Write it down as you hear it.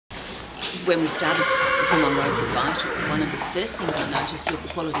when we started him on Rosy Vital, one of the first things I noticed was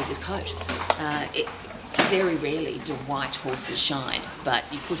the quality of his coat. Very rarely do white horses shine, but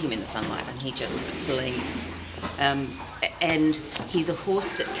you put him in the sunlight and he just gleams. And he's a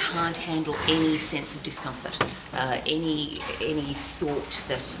horse that can't handle any sense of discomfort, any thought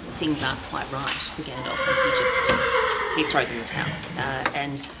that things aren't quite right for Gandalf, and he throws in the towel.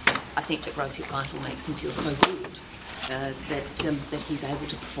 And I think that Rosy Vital makes him feel so good that he's able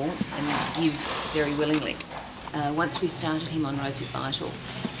to perform and give very willingly. Once we started him on Rosy Vital,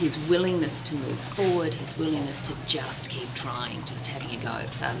 his willingness to move forward, his willingness to just keep trying, just having a go,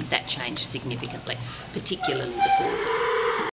 that changed significantly, particularly the forwards.